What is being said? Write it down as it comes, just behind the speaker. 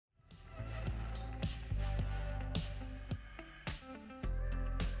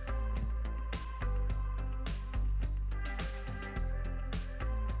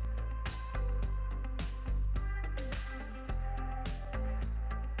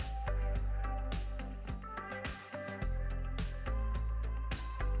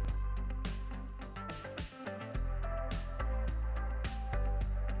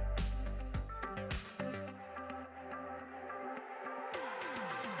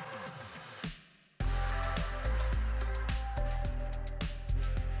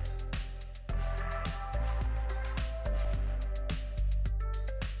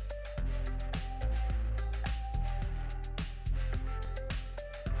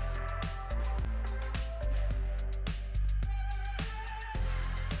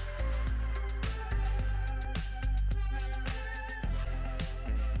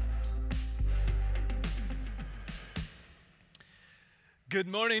Good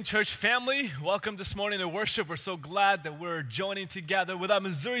morning, church family. Welcome this morning to worship. We're so glad that we're joining together with our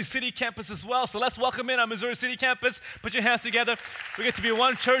Missouri City campus as well. So let's welcome in our Missouri City campus. Put your hands together. We get to be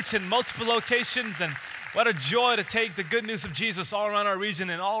one church in multiple locations, and what a joy to take the good news of Jesus all around our region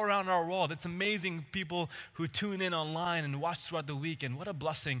and all around our world. It's amazing people who tune in online and watch throughout the week, and what a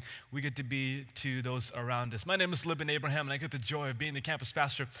blessing we get to be to those around us. My name is Libin Abraham, and I get the joy of being the campus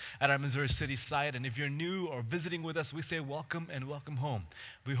pastor at our Missouri City site. And if you're new or visiting with us, we say welcome and welcome home.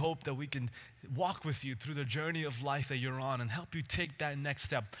 We hope that we can walk with you through the journey of life that you're on and help you take that next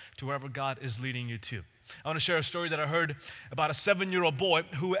step to wherever God is leading you to. I want to share a story that I heard about a 7-year-old boy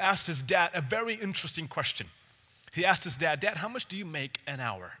who asked his dad a very interesting question. He asked his dad, "Dad, how much do you make an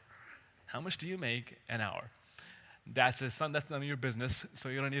hour? How much do you make an hour?" Dad says, "Son, that's none of your business, so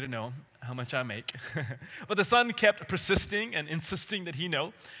you don't need to know how much I make." But the son kept persisting and insisting that he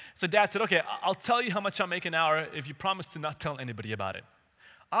know. So Dad said, "Okay, I'll tell you how much I make an hour if you promise to not tell anybody about it.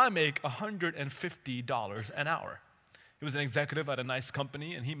 I make $150 an hour." He was an executive at a nice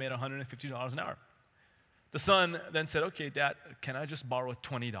company, and he made $150 an hour. The son then said, "Okay, Dad, can I just borrow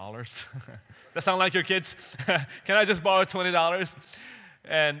 $20? That sound like your kids? Can I just borrow $20?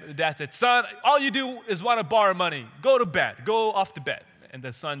 And Dad said, "Son, all you do is want to borrow money. Go to bed. Go off to bed." And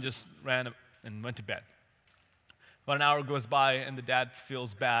the son just ran and went to bed. About an hour goes by, and the dad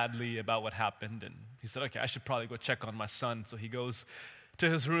feels badly about what happened. And he said, "Okay, I should probably go check on my son." So he goes to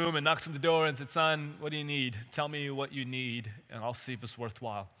his room and knocks on the door and said, "Son, what do you need? Tell me what you need, and I'll see if it's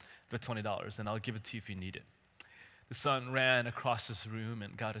worthwhile, the $20, and I'll give it to you if you need it." The son ran across his room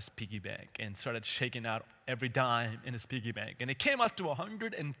and got his piggy bank and started shaking out every dime in his piggy bank. And it came out to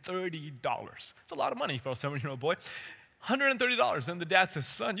 $130. It's a lot of money for a 7-year-old boy. $130. And the dad says,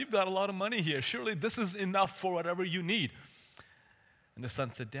 "Son, you've got a lot of money here. Surely this is enough for whatever you need." And the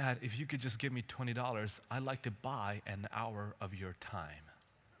son said, "Dad, if you could just give me $20, I'd like to buy an hour of your time."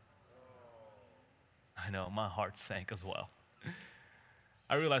 I know, my heart sank as well.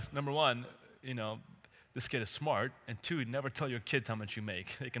 I realized, number one, this kid is smart, and two, never tell your kids how much you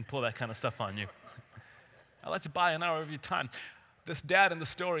make. They can pull that kind of stuff on you. "I'd like to buy an hour of your time." This dad in the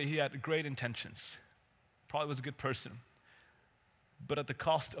story, he had great intentions. Probably was a good person. But at the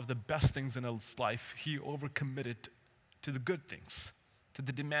cost of the best things in his life, he overcommitted to the good things, to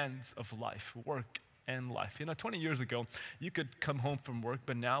the demands of life, work and life. 20 years ago, you could come home from work,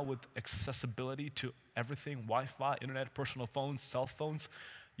 but now with accessibility to everything, Wi-Fi, internet, personal phones, cell phones,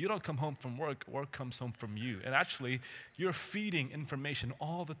 you don't come home from work, work comes home from you. And actually, you're feeding information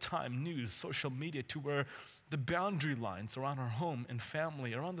all the time, news, social media, to where the boundary lines around our home and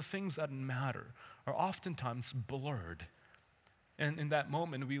family, around the things that matter, are oftentimes blurred. And in that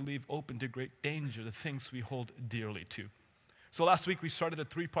moment, we leave open to great danger the things we hold dearly to. So last week, we started a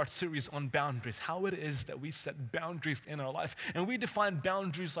 3-part series on boundaries, how it is that we set boundaries in our life. And we define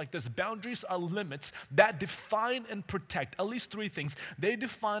boundaries like this. Boundaries are limits that define and protect at least 3 things. They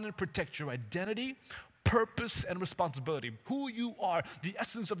define and protect your identity, purpose, and responsibility. Who you are, the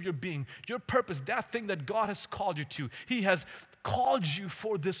essence of your being, your purpose, that thing that God has called you to. He has called you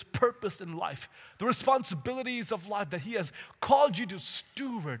for this purpose in life. The responsibilities of life that He has called you to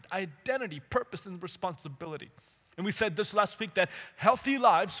steward, identity, purpose, and responsibility. And we said this last week that healthy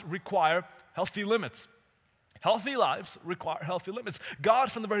lives require healthy limits. Healthy lives require healthy limits. God,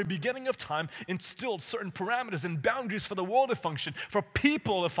 from the very beginning of time, instilled certain parameters and boundaries for the world to function, for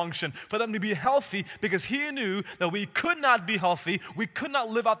people to function, for them to be healthy, because He knew that we could not be healthy, we could not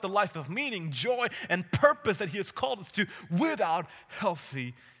live out the life of meaning, joy, and purpose that He has called us to without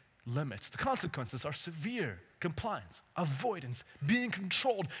healthy limits. The consequences are severe: compliance, avoidance, being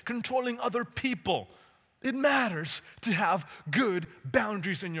controlled, controlling other people. It matters to have good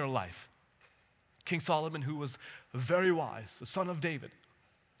boundaries in your life. King Solomon, who was very wise, the son of David,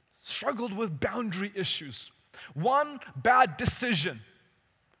 struggled with boundary issues. One bad decision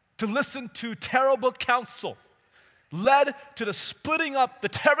to listen to terrible counsel led to the splitting up, the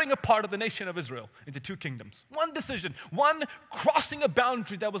tearing apart of the nation of Israel into 2 kingdoms. One decision, one crossing a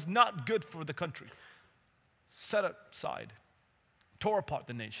boundary that was not good for the country, set aside, tore apart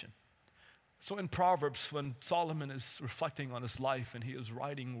the nation. So in Proverbs, when Solomon is reflecting on his life and he is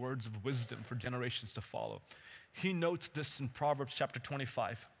writing words of wisdom for generations to follow, he notes this in Proverbs chapter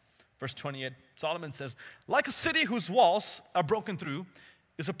 25, verse 28. Solomon says, "Like a city whose walls are broken through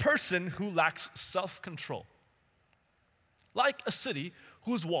is a person who lacks self-control." Like a city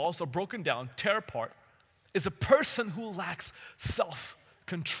whose walls are broken down, tear apart, is a person who lacks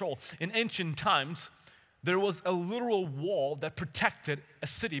self-control. In ancient times, there was a literal wall that protected a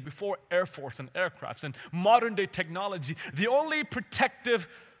city before Air Force and aircrafts and modern day technology. The only protective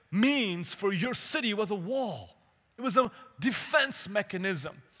means for your city was a wall. It was a defense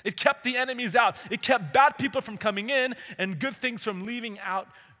mechanism. It kept the enemies out. It kept bad people from coming in and good things from leaving out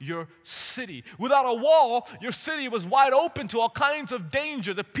your city. Without a wall, your city was wide open to all kinds of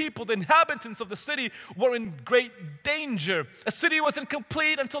danger. The people, the inhabitants of the city were in great danger. A city wasn't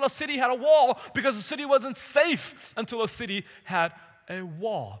complete until a city had a wall, because a city wasn't safe until a city had a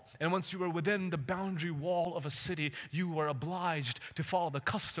wall. And once you were within the boundary wall of a city, you were obliged to follow the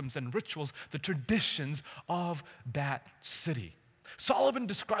customs and rituals, the traditions of that city. Solomon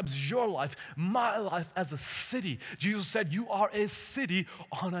describes your life, my life, as a city. Jesus said, you are a city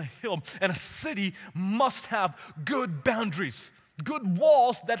on a hill. And a city must have good boundaries, good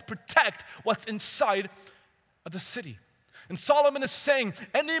walls that protect what's inside of the city. And Solomon is saying,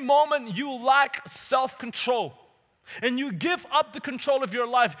 any moment you lack self-control, and you give up the control of your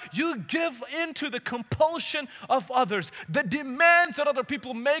life, you give into the compulsion of others, the demands that other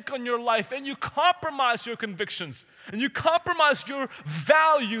people make on your life, and you compromise your convictions, and you compromise your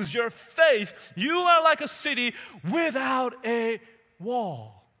values, your faith, you are like a city without a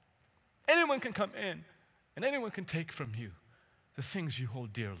wall. Anyone can come in, and anyone can take from you the things you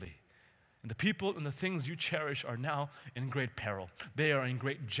hold dearly. And the people and the things you cherish are now in great peril. They are in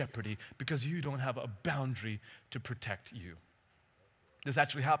great jeopardy because you don't have a boundary to protect you. This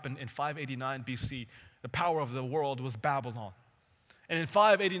actually happened in 589 BC. The power of the world was Babylon. And in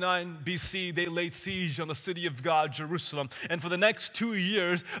 589 BC, they laid siege on the city of God, Jerusalem. And for the next 2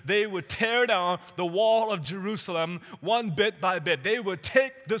 years, they would tear down the wall of Jerusalem one bit by bit. They would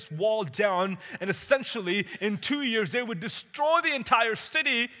take this wall down, and essentially, in 2 years, they would destroy the entire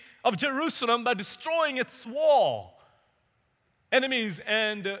city of Jerusalem by destroying its wall. Enemies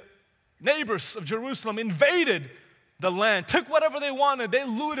and neighbors of Jerusalem invaded the land, took whatever they wanted. They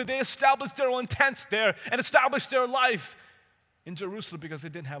looted, they established their own tents there and established their life in Jerusalem because they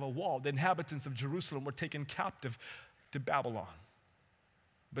didn't have a wall. The inhabitants of Jerusalem were taken captive to Babylon.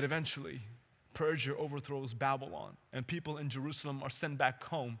 But eventually, Persia overthrows Babylon, and people in Jerusalem are sent back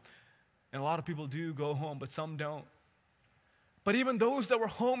home. And a lot of people do go home, but some don't. But even those that were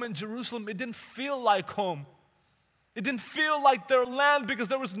home in Jerusalem, it didn't feel like home. It didn't feel like their land because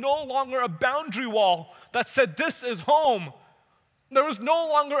there was no longer a boundary wall that said, this is home. There was no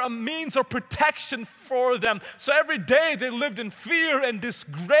longer a means of protection for them. So every day they lived in fear and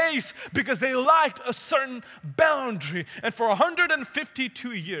disgrace because they lacked a certain boundary. And for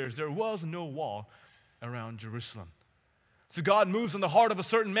 152 years, there was no wall around Jerusalem. So God moves in the heart of a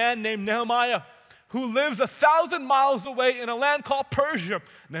certain man named Nehemiah, who lives 1,000 miles away in a land called Persia.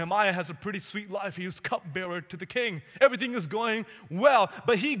 Nehemiah has a pretty sweet life. He was cupbearer to the king. Everything is going well.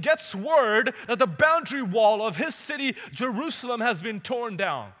 But he gets word that the boundary wall of his city, Jerusalem, has been torn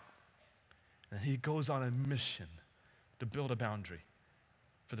down. And he goes on a mission to build a boundary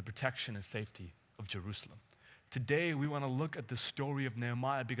for the protection and safety of Jerusalem. Today, we want to look at the story of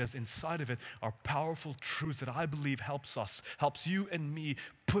Nehemiah because inside of it are powerful truths that I believe helps you and me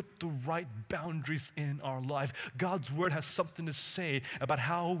put the right boundaries in our life. God's word has something to say about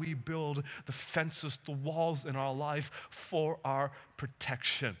how we build the fences, the walls in our life for our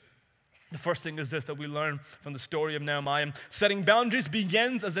protection. The first thing is this that we learn from the story of Nehemiah. Setting boundaries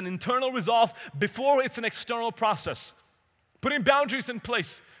begins as an internal resolve before it's an external process. Putting boundaries in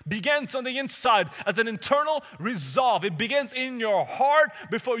place begins on the inside as an internal resolve. It begins in your heart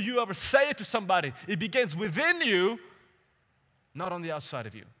before you ever say it to somebody. It begins within you, not on the outside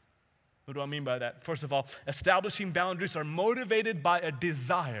of you. What do I mean by that? First of all, establishing boundaries are motivated by a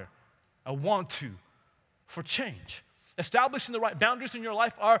desire, a want to, for change. Establishing the right boundaries in your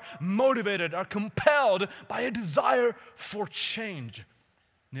life are motivated, are compelled by a desire for change.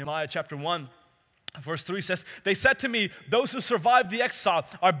 Nehemiah chapter 1. Verse 3 says, they said to me, those who survived the exile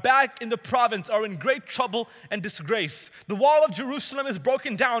are back in the province, are in great trouble and disgrace. The wall of Jerusalem is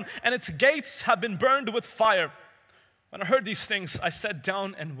broken down, and its gates have been burned with fire. When I heard these things, I sat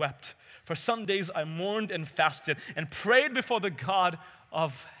down and wept. For some days I mourned and fasted and prayed before the God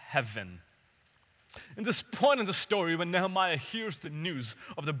of heaven. In this point in the story, when Nehemiah hears the news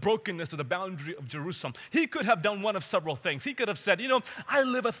of the brokenness of the boundary of Jerusalem, he could have done one of several things. He could have said, I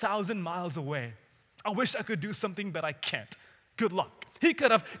live 1,000 miles away. I wish I could do something, but I can't. Good luck. He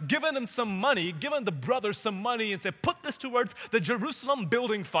could have given them some money, given the brothers some money and said, put this towards the Jerusalem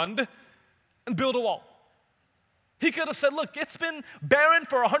building fund and build a wall. He could have said, look, it's been barren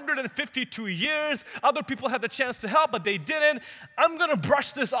for 152 years. Other people had the chance to help, but they didn't. I'm going to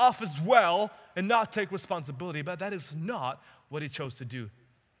brush this off as well and not take responsibility. But that is not what he chose to do.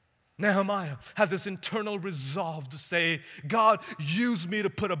 Nehemiah has this internal resolve to say, God, use me to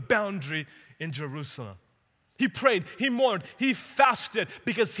put a boundary in Jerusalem. He prayed, he mourned, he fasted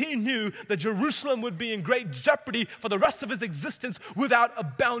because he knew that Jerusalem would be in great jeopardy for the rest of his existence without a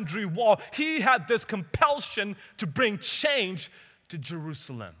boundary wall. He had this compulsion to bring change to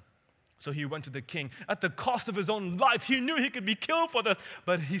Jerusalem. So he went to the king at the cost of his own life. He knew he could be killed for this,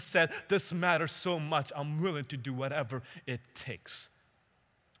 but he said, this matters so much, I'm willing to do whatever it takes.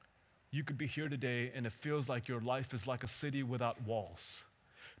 You could be here today and it feels like your life is like a city without walls.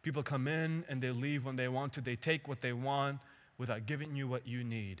 People come in and they leave when they want to. They take what they want without giving you what you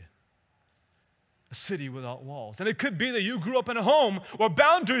need. A city without walls. And it could be that you grew up in a home where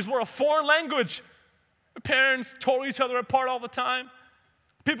boundaries were a foreign language. Your parents tore each other apart all the time.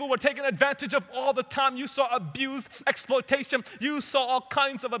 People were taken advantage of all the time. You saw abuse, exploitation. You saw all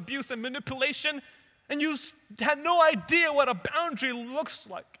kinds of abuse and manipulation. And you had no idea what a boundary looks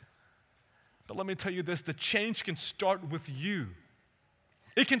like. But let me tell you this, the change can start with you.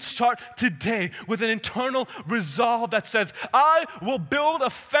 It can start today with an internal resolve that says, I will build a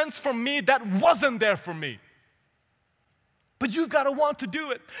fence for me that wasn't there for me. But you've got to want to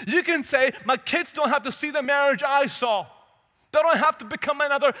do it. You can say, my kids don't have to see the marriage I saw. They don't have to become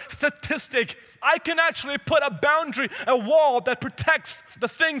another statistic. I can actually put a boundary, a wall that protects the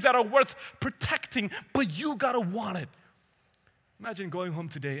things that are worth protecting, but you got to want it. Imagine going home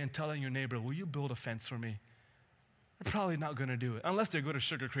today and telling your neighbor, will you build a fence for me? They're probably not going to do it. Unless they go to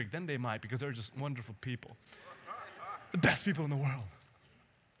Sugar Creek, then they might because they're just wonderful people. The best people in the world.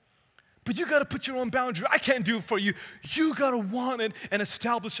 But you got to put your own boundary. I can't do it for you. You got to want it and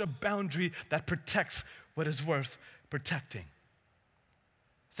establish a boundary that protects what is worth protecting.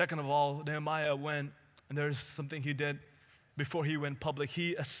 Second of all, Nehemiah went, and there's something he did before he went public.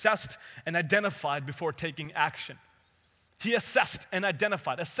 He assessed and identified before taking action. He assessed and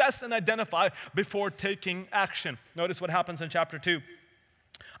identified. Assess and identify before taking action. Notice what happens in chapter 2.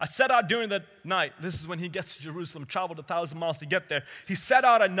 I set out during the night. This is when he gets to Jerusalem, traveled 1,000 miles to get there. He set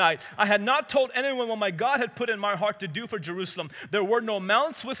out at night. I had not told anyone what my God had put in my heart to do for Jerusalem. There were no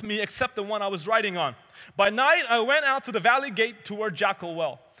mounts with me except the one I was riding on. By night, I went out through the valley gate toward Jackal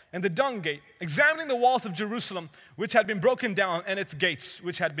Well and the Dung Gate, examining the walls of Jerusalem, which had been broken down, and its gates,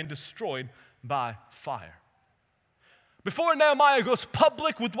 which had been destroyed by fire. Before Nehemiah goes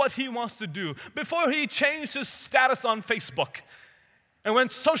public with what he wants to do, before he changed his status on Facebook and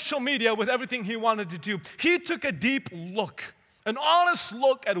went social media with everything he wanted to do, he took a deep look, an honest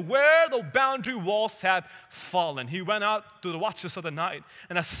look at where the boundary walls had fallen. He went out to the watches of the night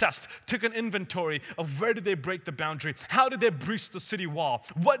and assessed, took an inventory of where did they break the boundary, how did they breach the city wall,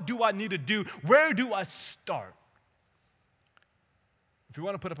 what do I need to do, where do I start? If you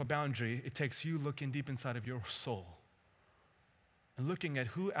want to put up a boundary, it takes you looking deep inside of your soul and looking at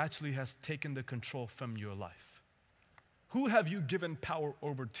who actually has taken the control from your life. Who have you given power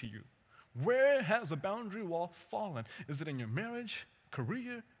over to you? Where has the boundary wall fallen? Is it in your marriage,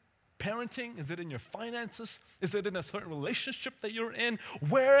 career, parenting? Is it in your finances? Is it in a certain relationship that you're in?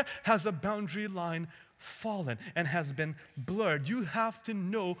 Where has the boundary line fallen and has been blurred? You have to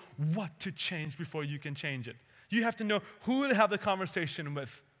know what to change before you can change it. You have to know who to have the conversation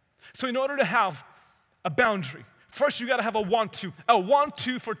with. So in order to have a boundary, first you got to have a want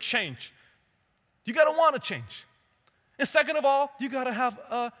to for change. You got to want to change. And second of all, you got to have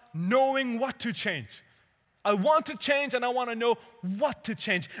a knowing what to change. I want to change and I want to know what to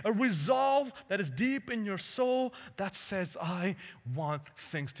change. A resolve that is deep in your soul that says, I want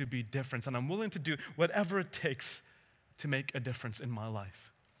things to be different and I'm willing to do whatever it takes to make a difference in my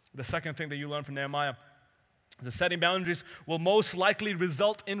life. The second thing that you learn from Nehemiah is that setting boundaries will most likely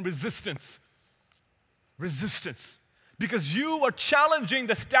result in resistance. Resistance. Because you are challenging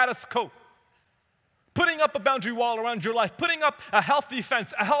the status quo. Putting up a boundary wall around your life, putting up a healthy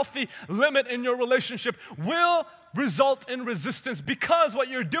fence, a healthy limit in your relationship will result in resistance because what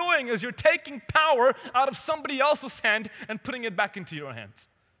you're doing is you're taking power out of somebody else's hand and putting it back into your hands.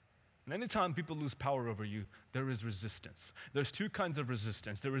 And anytime people lose power over you, there is resistance. There's two kinds of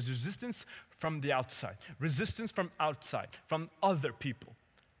resistance. There is resistance from the outside, resistance from outside, from other people.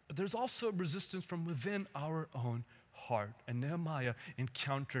 But there's also resistance from within our own heart. And Nehemiah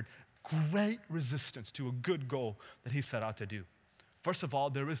encountered great resistance to a good goal that he set out to do. First of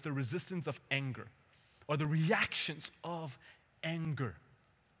all, there is the resistance of anger, or the reactions of anger.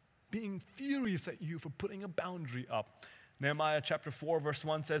 Being furious at you for putting a boundary up. Nehemiah chapter 4 verse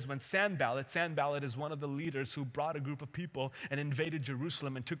 1 says, when Sanballat is one of the leaders who brought a group of people and invaded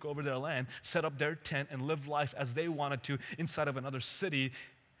Jerusalem and took over their land, set up their tent and lived life as they wanted to inside of another city,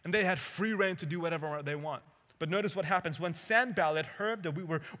 and they had free reign to do whatever they want. But notice what happens. When Sanballat heard that we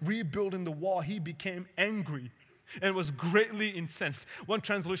were rebuilding the wall, he became angry and was greatly incensed. One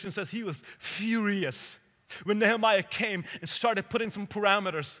translation says he was furious. When Nehemiah came and started putting some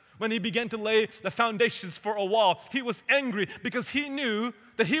parameters, when he began to lay the foundations for a wall, he was angry because he knew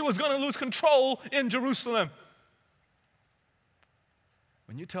that he was going to lose control in Jerusalem.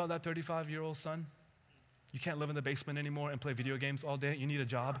 When you tell that 35-year-old son, you can't live in the basement anymore and play video games all day, you need a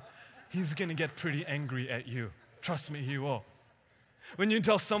job, he's going to get pretty angry at you. Trust me, he will. When you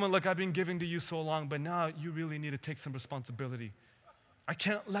tell someone, look, I've been giving to you so long, but now you really need to take some responsibility. I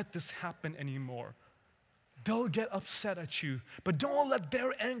can't let this happen anymore. They'll get upset at you, but don't let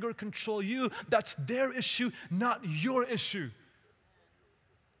their anger control you. That's their issue, not your issue.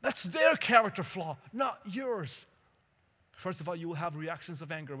 That's their character flaw, not yours. First of all, you will have reactions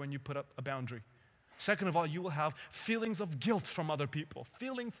of anger when you put up a boundary. Second of all, you will have feelings of guilt from other people.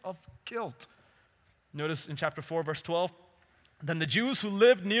 Feelings of guilt. Notice in chapter 4, verse 12, then the Jews who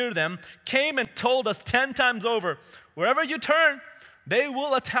lived near them came and told us 10 times over, wherever you turn, they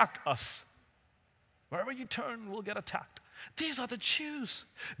will attack us. Wherever you turn, we'll get attacked. These are the Jews.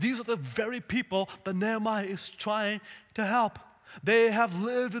 These are the very people that Nehemiah is trying to help. They have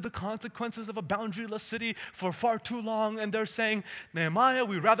lived with the consequences of a boundaryless city for far too long, and they're saying, Nehemiah,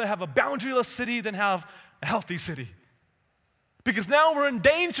 we'd rather have a boundaryless city than have a healthy city. Because now we're in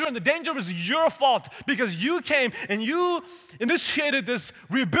danger, and the danger is your fault because you came and you initiated this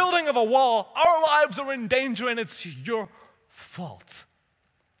rebuilding of a wall. Our lives are in danger, and it's your fault.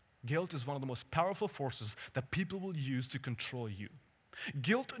 Guilt is one of the most powerful forces that people will use to control you.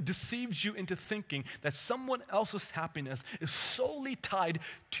 Guilt deceives you into thinking that someone else's happiness is solely tied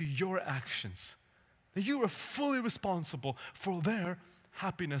to your actions, that you are fully responsible for their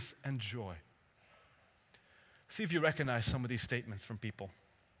happiness and joy. See if you recognize some of these statements from people.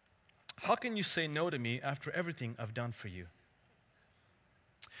 How can you say no to me after everything I've done for you?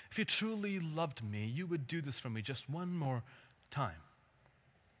 If you truly loved me, you would do this for me just one more time.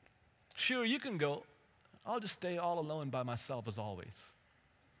 Sure, you can go. I'll just stay all alone by myself as always.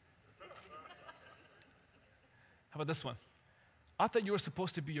 How about this one? I thought you were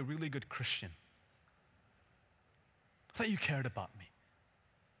supposed to be a really good Christian. I thought you cared about me.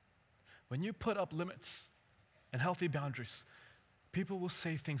 When you put up limits and healthy boundaries, people will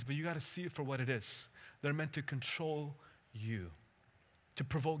say things, but you got to see it for what it is. They're meant to control you, to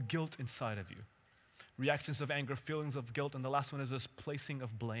provoke guilt inside of you. Reactions of anger, feelings of guilt, and the last one is this placing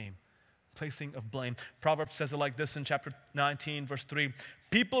of blame. Placing of blame. Proverbs says it like this in chapter 19, verse 3.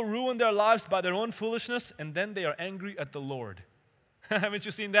 People ruin their lives by their own foolishness, and then they are angry at the Lord. Haven't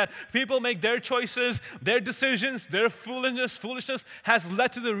you seen that? People make their choices, their decisions, their foolishness has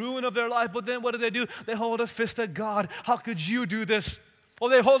led to the ruin of their life, but then what do? They hold a fist at God. How could you do this? Or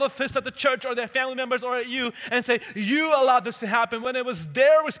they hold a fist at the church or their family members or at you and say, you allowed this to happen when it was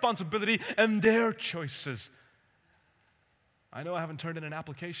their responsibility and their choices. I know I haven't turned in an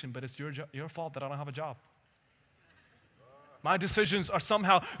application, but it's your fault that I don't have a job. My decisions are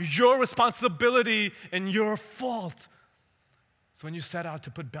somehow your responsibility and your fault. So when you set out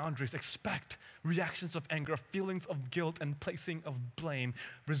to put boundaries, expect reactions of anger, feelings of guilt, and placing of blame,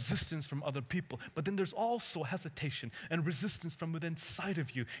 resistance from other people. But then there's also hesitation and resistance from within inside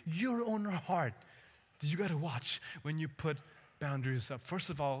of you, your own heart. You got to watch when you put boundaries up. First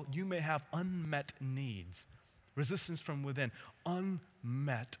of all, you may have unmet needs. Resistance from within,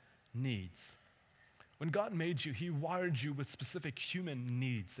 unmet needs. When God made you, He wired you with specific human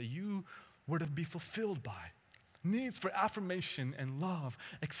needs that you were to be fulfilled by. Needs for affirmation and love,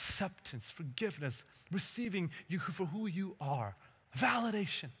 acceptance, forgiveness, receiving you for who you are,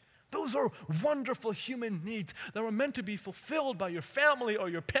 validation. Those are wonderful human needs that were meant to be fulfilled by your family or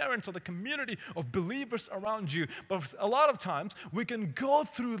your parents or the community of believers around you. But a lot of times, we can go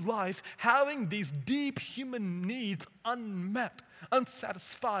through life having these deep human needs unmet,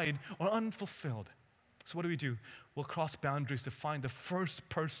 unsatisfied, or unfulfilled. So what do? We'll cross boundaries to find the first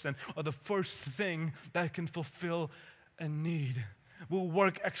person or the first thing that can fulfill a need. We'll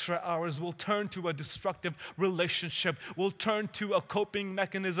work extra hours. We'll turn to a destructive relationship. We'll turn to a coping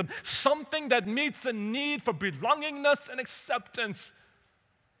mechanism, something that meets a need for belongingness and acceptance.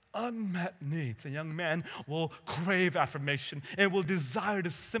 Unmet needs. A young man will crave affirmation and will desire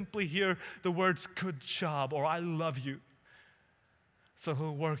to simply hear the words, good job, or I love you. So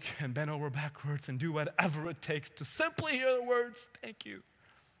he'll work and bend over backwards and do whatever it takes to simply hear the words, thank you.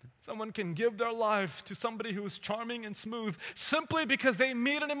 Someone can give their life to somebody who is charming and smooth simply because they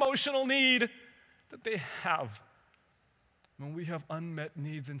meet an emotional need that they have. When we have unmet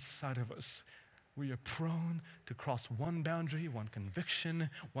needs inside of us, we are prone to cross one boundary, one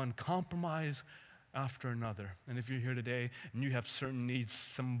conviction, one compromise, after another. And if you're here today and you have certain needs,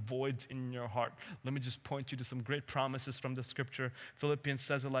 some voids in your heart, let me just point you to some great promises from the scripture. Philippians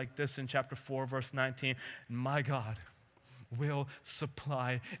says it like this in chapter 4, verse 19. My God will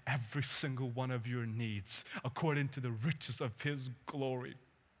supply every single one of your needs according to the riches of His glory.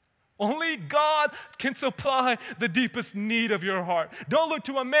 Only God can supply the deepest need of your heart. Don't look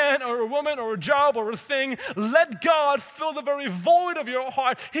to a man or a woman or a job or a thing. Let God fill the very void of your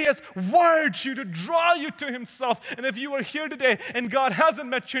heart. He has wired you to draw you to Himself. And if you are here today and God hasn't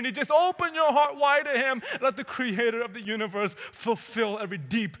met your need, just open your heart wide to Him. Let the Creator of the universe fulfill every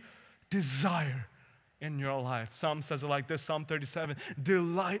deep desire in your life. Psalm says it like this, Psalm 37,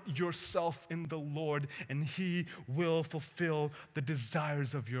 delight yourself in the Lord, and He will fulfill the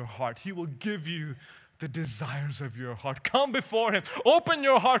desires of your heart. He will give you the desires of your heart. Come before Him, open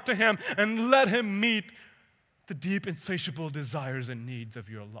your heart to Him, and let Him meet the deep, insatiable desires and needs of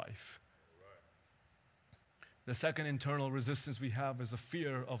your life. The second internal resistance we have is a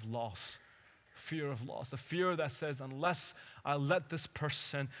fear of loss. Fear of loss, a fear that says, unless I let this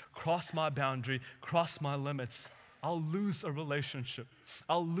person cross my boundary, cross my limits, I'll lose a relationship.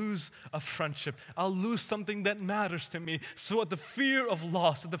 I'll lose a friendship. I'll lose something that matters to me. So at the fear of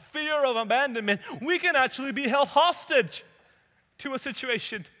loss, at the fear of abandonment, we can actually be held hostage to a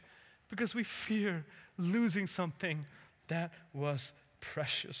situation because we fear losing something that was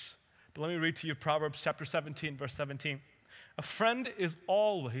precious. But let me read to you Proverbs chapter 17, verse 17. A friend is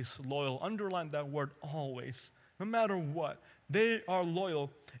always loyal. Underline that word, always. No matter what, they are loyal.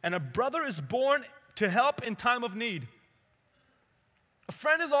 And a brother is born to help in time of need. A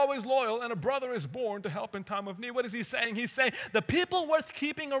friend is always loyal, and a brother is born to help in time of need. What is he saying? He's saying the people worth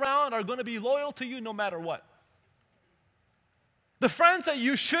keeping around are going to be loyal to you no matter what. The friends that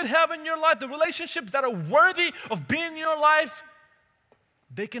you should have in your life, the relationships that are worthy of being in your life,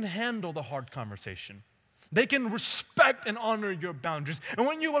 they can handle the hard conversation. They can respect and honor your boundaries. And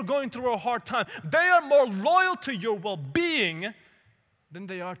when you are going through a hard time, they are more loyal to your well-being than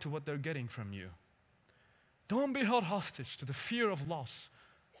they are to what they're getting from you. Don't be held hostage to the fear of loss,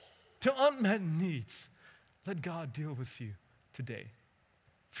 to unmet needs. Let God deal with you today.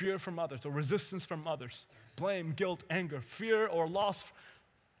 Fear from others or resistance from others, blame, guilt, anger, fear or loss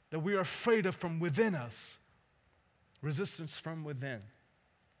that we are afraid of from within us. Resistance from within.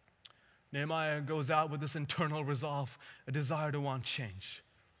 Nehemiah goes out with this internal resolve, a desire to want change.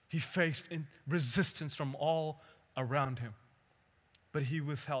 He faced resistance from all around him, but he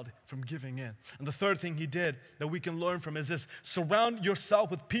withheld from giving in. And the third thing he did that we can learn from is this: surround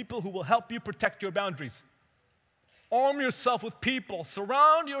yourself with people who will help you protect your boundaries. Arm yourself with people.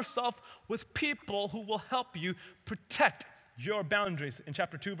 Surround yourself with people who will help you protect your boundaries. In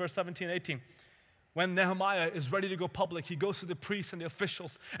chapter 2, verse 17 and 18, when Nehemiah is ready to go public, he goes to the priests and the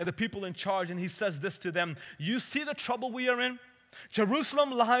officials and the people in charge, and he says this to them: you see the trouble we are in?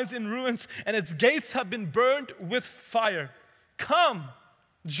 Jerusalem lies in ruins, and its gates have been burned with fire. Come,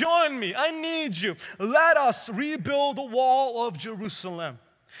 join me. I need you. Let us rebuild the wall of Jerusalem,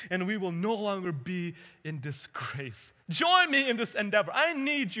 and we will no longer be in disgrace. Join me in this endeavor. I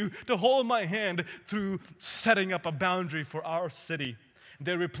need you to hold my hand through setting up a boundary for our city.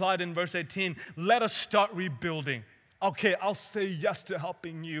 They replied in verse 18, let us start rebuilding. Okay, I'll say yes to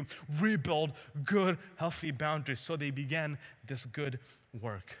helping you rebuild good, healthy boundaries. So they began this good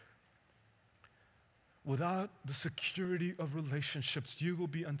work. Without the security of relationships, you will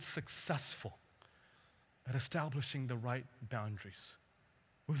be unsuccessful at establishing the right boundaries.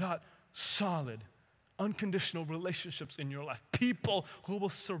 Without solid, unconditional relationships in your life, people who will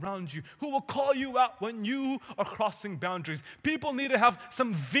surround you, who will call you out when you are crossing boundaries. People need to have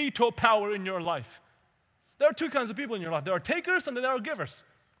some veto power in your life. There are two kinds of people in your life. There are takers and there are givers.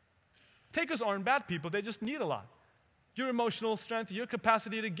 Takers aren't bad people, they just need a lot. Your emotional strength, your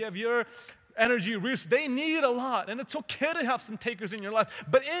capacity to give, your energy, resources, they need a lot. And it's okay to have some takers in your life.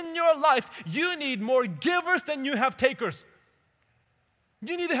 But in your life, you need more givers than you have takers.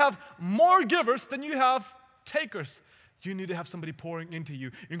 You need to have more givers than you have takers. You need to have somebody pouring into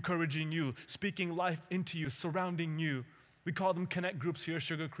you, encouraging you, speaking life into you, surrounding you. We call them connect groups here at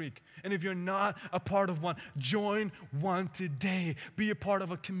Sugar Creek. And if you're not a part of one, join one today. Be a part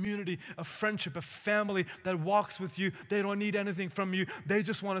of a community, a friendship, a family that walks with you. They don't need anything from you. They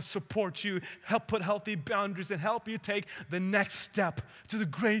just want to support you, help put healthy boundaries, and help you take the next step to the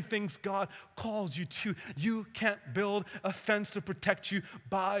great things God calls you to. You can't build a fence to protect you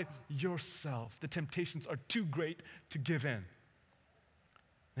by yourself. The temptations are too great to give in.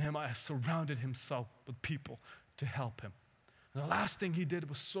 Nehemiah surrounded himself with people to help him. And the last thing he did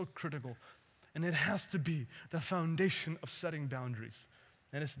was so critical, and it has to be the foundation of setting boundaries.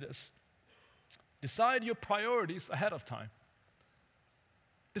 And it's this: Decide your priorities ahead of time.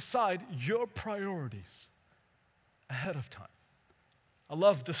 Decide your priorities ahead of time. I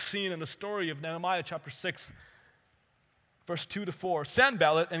love the scene and the story of Nehemiah chapter 6, verse 2 to 4.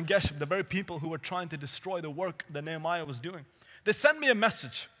 Sanballat and Geshem, the very people who were trying to destroy the work that Nehemiah was doing, they sent me a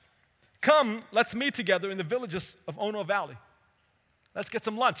message. Come, let's meet together in the villages of Ono Valley. Let's get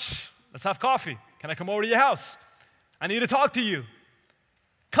some lunch. Let's have coffee. Can I come over to your house? I need to talk to you.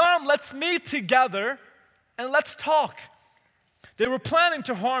 Come, let's meet together and let's talk. They were planning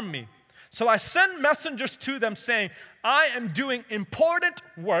to harm me. So I sent messengers to them saying, I am doing important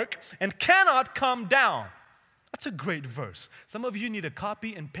work and cannot come down. That's a great verse. Some of you need to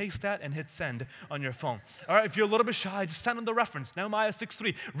copy and paste that and hit send on your phone. All right, if you're a little bit shy, just send them the reference. Nehemiah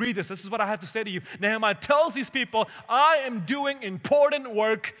 6:3. Read this. This is what I have to say to you. Nehemiah tells these people, I am doing important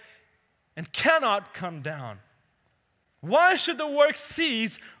work and cannot come down. Why should the work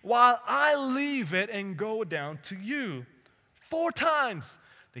cease while I leave it and go down to you? 4 times.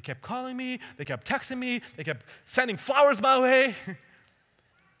 They kept calling me. They kept texting me. They kept sending flowers my way.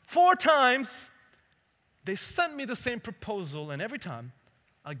 4 times. They sent me the same proposal, and every time,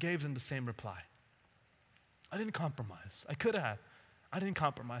 I gave them the same reply. I didn't compromise. I could have. I didn't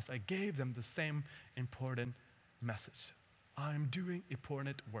compromise. I gave them the same important message. I'm doing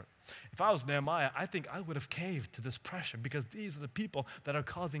important work. If I was Nehemiah, I think I would have caved to this pressure because these are the people that are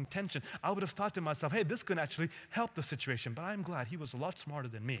causing tension. I would have thought to myself, hey, this could actually help the situation, but I'm glad he was a lot smarter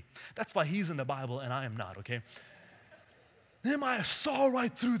than me. That's why he's in the Bible and I am not, okay? Nehemiah saw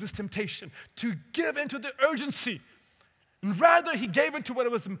right through this temptation to give into the urgency. And rather, he gave into what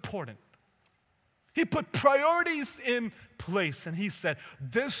was important. He put priorities in place and he said,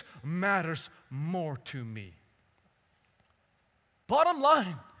 this matters more to me. Bottom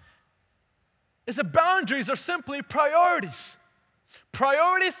line is that boundaries are simply priorities.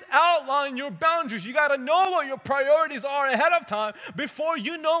 Priorities outline your boundaries. You got to know what your priorities are ahead of time before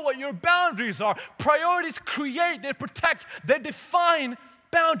you know what your boundaries are. Priorities create, they protect, they define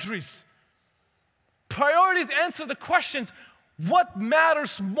boundaries. Priorities answer the questions, what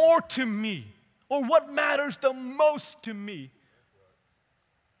matters more to me? Or what matters the most to me?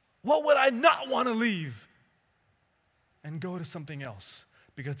 What would I not want to leave? And go to something else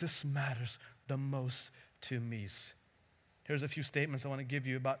because this matters the most to me. Here's a few statements I want to give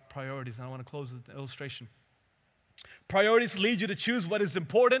you about priorities, and I want to close with an illustration. Priorities lead you to choose what is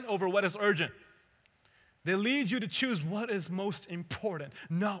important over what is urgent. They lead you to choose what is most important,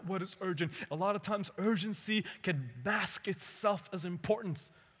 not what is urgent. A lot of times, urgency can mask itself as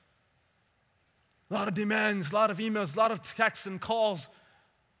importance. A lot of demands, a lot of emails, a lot of texts and calls,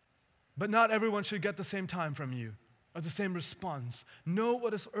 but not everyone should get the same time from you or the same response. Know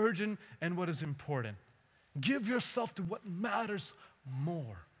what is urgent and what is important. Give yourself to what matters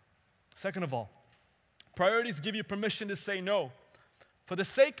more. Second of all, priorities give you permission to say no for the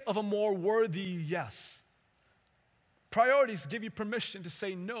sake of a more worthy yes. Priorities give you permission to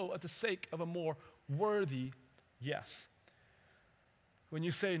say no at the sake of a more worthy yes. When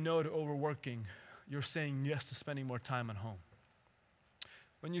you say no to overworking, you're saying yes to spending more time at home.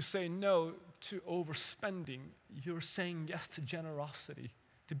 When you say no to overspending, you're saying yes to generosity,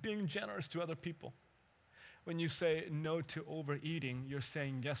 to being generous to other people. When you say no to overeating, you're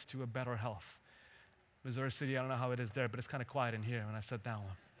saying yes to a better health. Missouri City, I don't know how it is there, but it's kind of quiet in here when I said that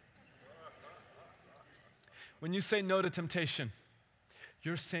one. When you say no to temptation,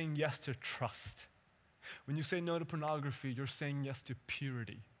 you're saying yes to trust. When you say no to pornography, you're saying yes to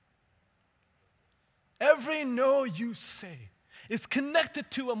purity. Every no you say is connected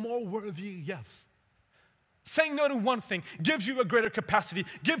to a more worthy yes. Saying no to one thing gives you a greater capacity,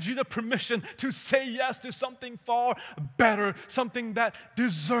 gives you the permission to say yes to something far better, something that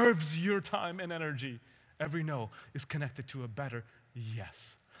deserves your time and energy. Every no is connected to a better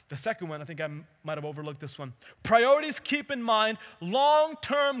yes. The second one, I think I might have overlooked this one. Priorities keep in mind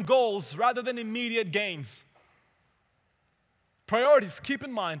long-term goals rather than immediate gains. Priorities keep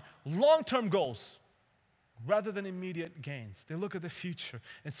in mind long-term goals rather than immediate gains. They look at the future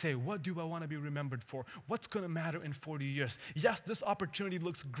and say, what do I want to be remembered for? What's going to matter in 40 years? Yes, this opportunity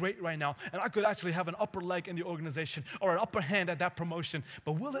looks great right now, and I could actually have an upper leg in the organization or an upper hand at that promotion,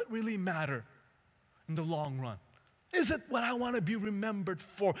 but will it really matter in the long run? Is it what I want to be remembered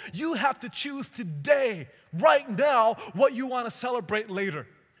for? You have to choose today, right now, what you want to celebrate later.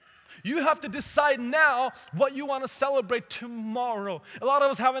 You have to decide now what you want to celebrate tomorrow. A lot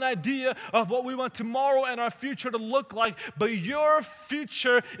of us have an idea of what we want tomorrow and our future to look like, but your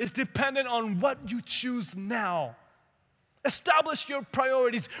future is dependent on what you choose now. Establish your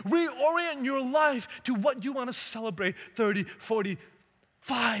priorities. Reorient your life to what you want to celebrate 30, 40,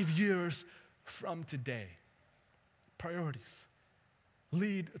 5 years from today. Priorities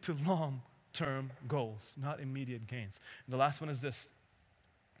lead to long-term goals, not immediate gains. And the last one is this.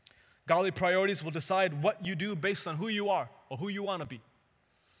 Godly priorities will decide what you do based on who you are or who you want to be.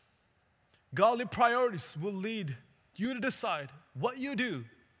 Godly priorities will lead you to decide what you do,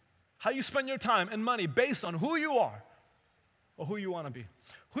 how you spend your time and money based on who you are or who you want to be.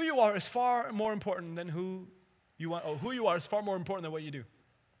 Who you are is far more important than who you want, or who you are is far more important than what you do.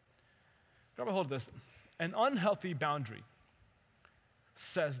 Grab a hold of this. An unhealthy boundary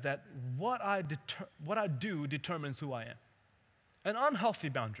says that what I do determines who I am. An unhealthy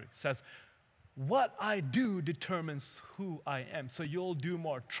boundary says, what I do determines who I am. So you'll do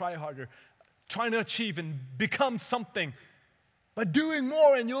more, try harder, trying to achieve and become something by doing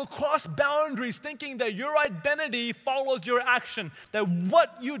more, and you'll cross boundaries thinking that your identity follows your action, that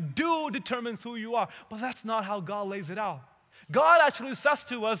what you do determines who you are. But that's not how God lays it out. God actually says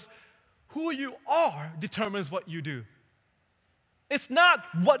to us, who you are determines what you do. It's not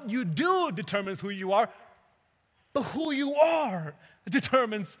what you do determines who you are, but who you are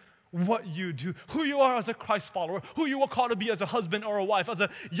determines what you do. Who you are as a Christ follower, who you are called to be as a husband or a wife, as a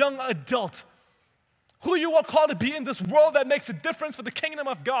young adult, who you are called to be in this world that makes a difference for the kingdom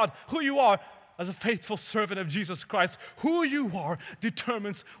of God, who you are as a faithful servant of Jesus Christ. Who you are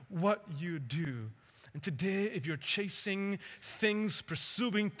determines what you do. And today, if you're chasing things,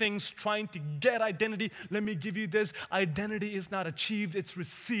 pursuing things, trying to get identity, let me give you this. Identity is not achieved, it's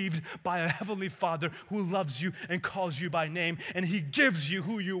received by a heavenly Father who loves you and calls you by name. And He gives you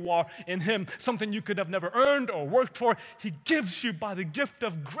who you are in Him, something you could have never earned or worked for. He gives you by the gift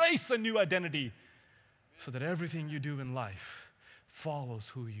of grace a new identity so that everything you do in life follows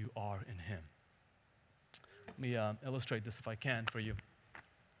who you are in Him. Let me illustrate this if I can for you.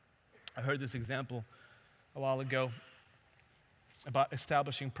 I heard this example a while ago about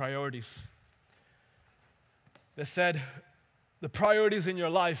establishing priorities. They said the priorities in your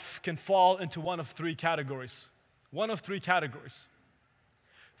life can fall into one of three categories. One of three categories.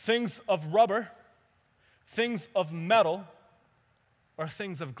 Things of rubber, things of metal, or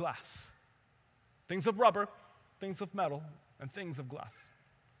things of glass. Things of rubber, things of metal, and things of glass.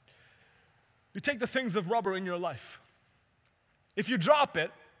 You take the things of rubber in your life. If you drop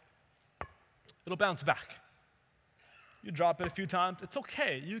it, it'll bounce back. You drop it a few times, it's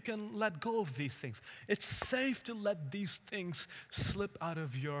okay. You can let go of these things. It's safe to let these things slip out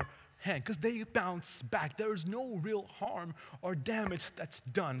of your hand because they bounce back. There is no real harm or damage that's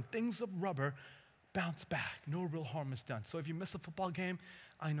done. Things of rubber bounce back. No real harm is done. So if you miss a football game,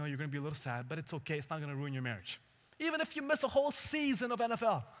 I know you're going to be a little sad, but it's okay. It's not going to ruin your marriage. Even if you miss a whole season of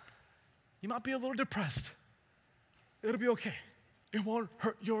NFL, you might be a little depressed. It'll be okay. It won't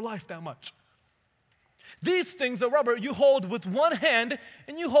hurt your life that much. These things of rubber you hold with one hand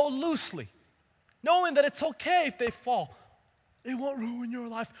and you hold loosely, knowing that it's okay if they fall. It won't ruin your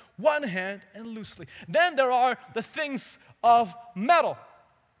life. One hand and loosely. Then there are the things of metal.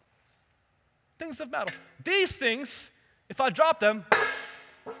 Things of metal. These things, if I drop them,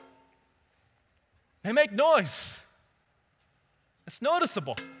 they make noise. It's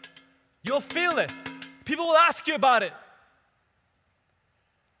noticeable. You'll feel it. People will ask you about it.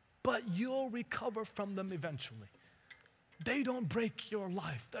 But you'll recover from them eventually. They don't break your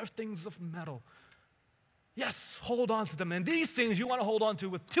life. They're things of metal. Yes, hold on to them. And these things you want to hold on to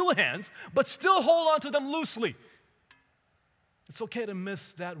with two hands, but still hold on to them loosely. It's okay to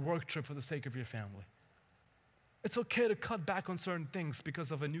miss that work trip for the sake of your family. It's okay to cut back on certain things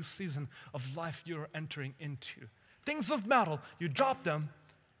because of a new season of life you're entering into. Things of metal, you drop them,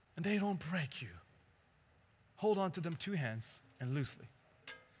 and they don't break you. Hold on to them two hands and loosely.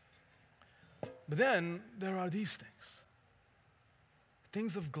 But then there are these things.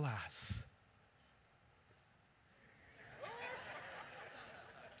 Things of glass.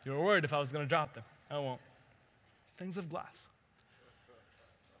 You were worried if I was going to drop them. I won't. Things of glass.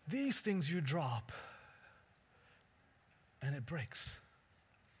 These things you drop and it breaks.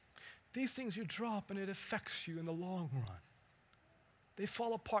 These things you drop and it affects you in the long run. They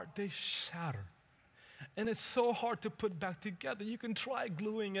fall apart, they shatter. And it's so hard to put back together. You can try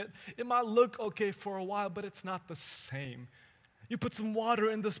gluing it. It might look okay for a while, but it's not the same. You put some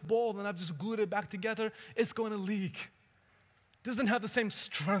water in this bowl and I've just glued it back together, it's going to leak. It doesn't have the same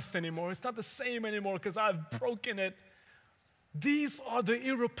strength anymore. It's not the same anymore because I've broken it. These are the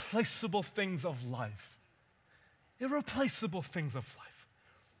irreplaceable things of life. Irreplaceable things of life.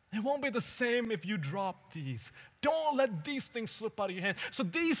 It won't be the same if you drop these. Don't let these things slip out of your hand. So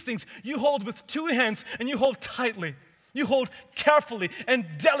these things you hold with two hands and you hold tightly. You hold carefully and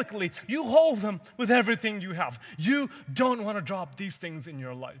delicately. You hold them with everything you have. You don't want to drop these things in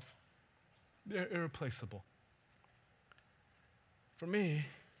your life. They're irreplaceable. For me,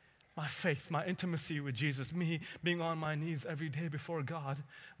 my faith, my intimacy with Jesus, me being on my knees every day before God,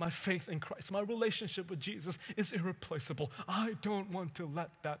 my faith in Christ, my relationship with Jesus is irreplaceable. I don't want to let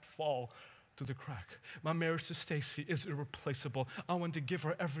that fall through the crack. My marriage to Stacy is irreplaceable. I want to give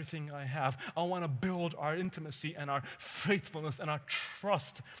her everything I have. I want to build our intimacy and our faithfulness and our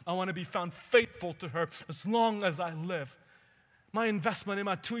trust. I want to be found faithful to her as long as I live. My investment in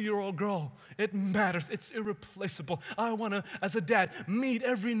my 2-year-old girl, it matters. It's irreplaceable. I want to, as a dad, meet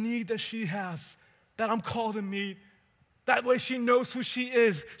every need that she has, that I'm called to meet. That way she knows who she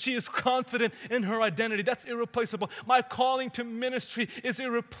is. She is confident in her identity. That's irreplaceable. My calling to ministry is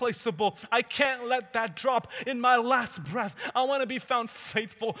irreplaceable. I can't let that drop in my last breath. I want to be found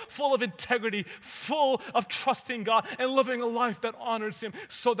faithful, full of integrity, full of trusting God, and living a life that honors Him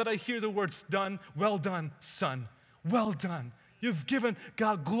so that I hear the words, done, well done, son, well done. You've given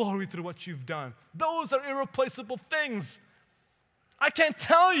God glory through what you've done. Those are irreplaceable things. I can't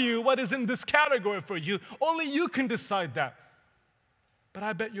tell you what is in this category for you. Only you can decide that. But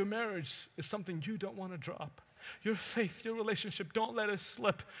I bet your marriage is something you don't want to drop. Your faith, your relationship, don't let it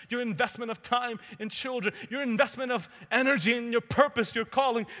slip. Your investment of time in children, your investment of energy in your purpose, your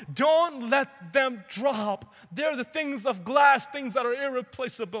calling, don't let them drop. They're the things of glass, things that are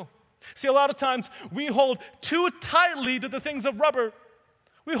irreplaceable. See, a lot of times we hold too tightly to the things of rubber.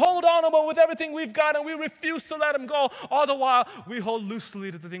 We hold on to them with everything we've got and we refuse to let them go. All the while, we hold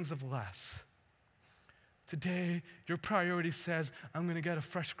loosely to the things of glass. Today, your priority says, I'm going to get a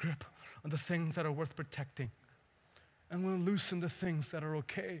fresh grip on the things that are worth protecting. I'm going to loosen the things that are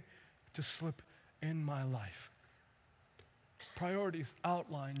okay to slip in my life. Priorities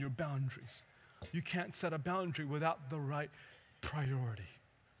outline your boundaries. You can't set a boundary without the right priority.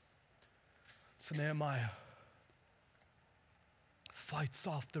 So Nehemiah fights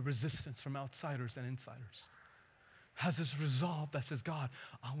off the resistance from outsiders and insiders. Has this resolve that says, God,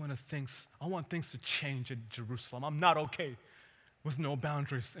 I want things to change in Jerusalem. I'm not okay with no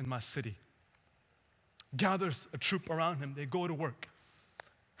boundaries in my city. Gathers a troop around him. They go to work.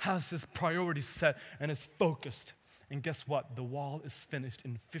 Has his priorities set and is focused. And guess what? The wall is finished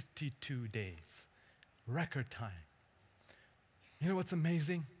in 52 days. Record time. You know what's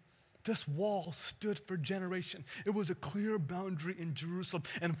amazing? This wall stood for generations. It was a clear boundary in Jerusalem.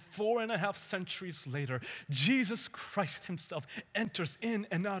 And 4.5 centuries later, Jesus Christ himself enters in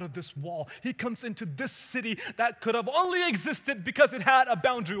and out of this wall. He comes into this city that could have only existed because it had a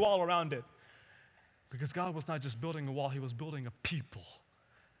boundary wall around it. Because God was not just building a wall, He was building a people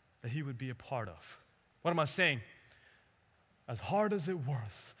that He would be a part of. What am I saying? As hard as it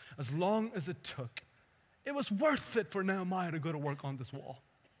was, as long as it took, it was worth it for Nehemiah to go to work on this wall.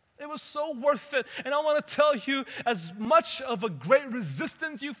 It was so worth it. And I want to tell you, as much of a great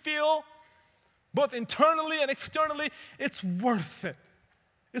resistance you feel, both internally and externally, it's worth it.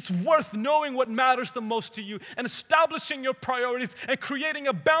 It's worth knowing what matters the most to you and establishing your priorities and creating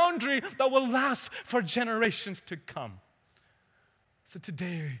a boundary that will last for generations to come. So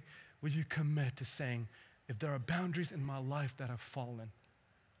today, will you commit to saying, if there are boundaries in my life that have fallen,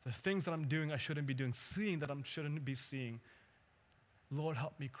 the things that I'm doing I shouldn't be doing, seeing that I shouldn't be seeing, Lord,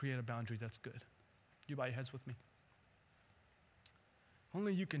 help me create a boundary that's good. You bow your heads with me.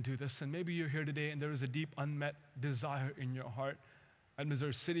 Only you can do this, and maybe you're here today and there is a deep unmet desire in your heart at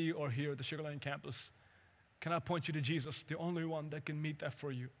Missouri City or here at the Sugar Land campus. Can I point you to Jesus, the only one that can meet that for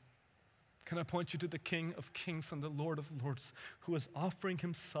you? Can I point you to the King of Kings and the Lord of Lords, who is offering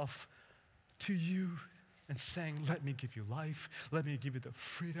Himself to you and saying, let me give you life, let me give you the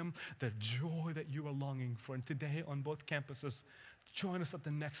freedom, the joy that you are longing for. And today on both campuses, join us at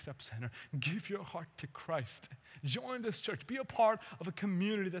the Next Step Center. Give your heart to Christ. Join this church. Be a part of a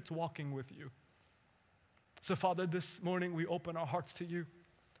community that's walking with you. So, Father, this morning we open our hearts to you.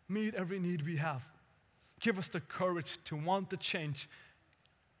 Meet every need we have. Give us the courage to want to change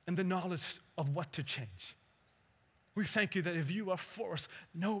and the knowledge of what to change. We thank you that if you are for us,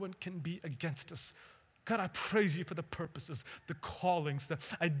 no one can be against us. God, I praise you for the purposes, the callings, the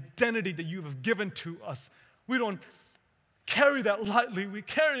identity that you have given to us. We don't carry that lightly. We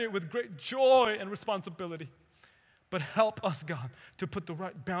carry it with great joy and responsibility. But help us, God, to put the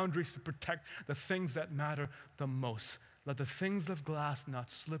right boundaries to protect the things that matter the most. Let the things of glass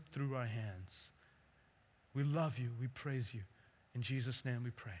not slip through our hands. We love you. We praise you. In Jesus' name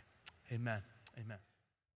we pray. Amen. Amen.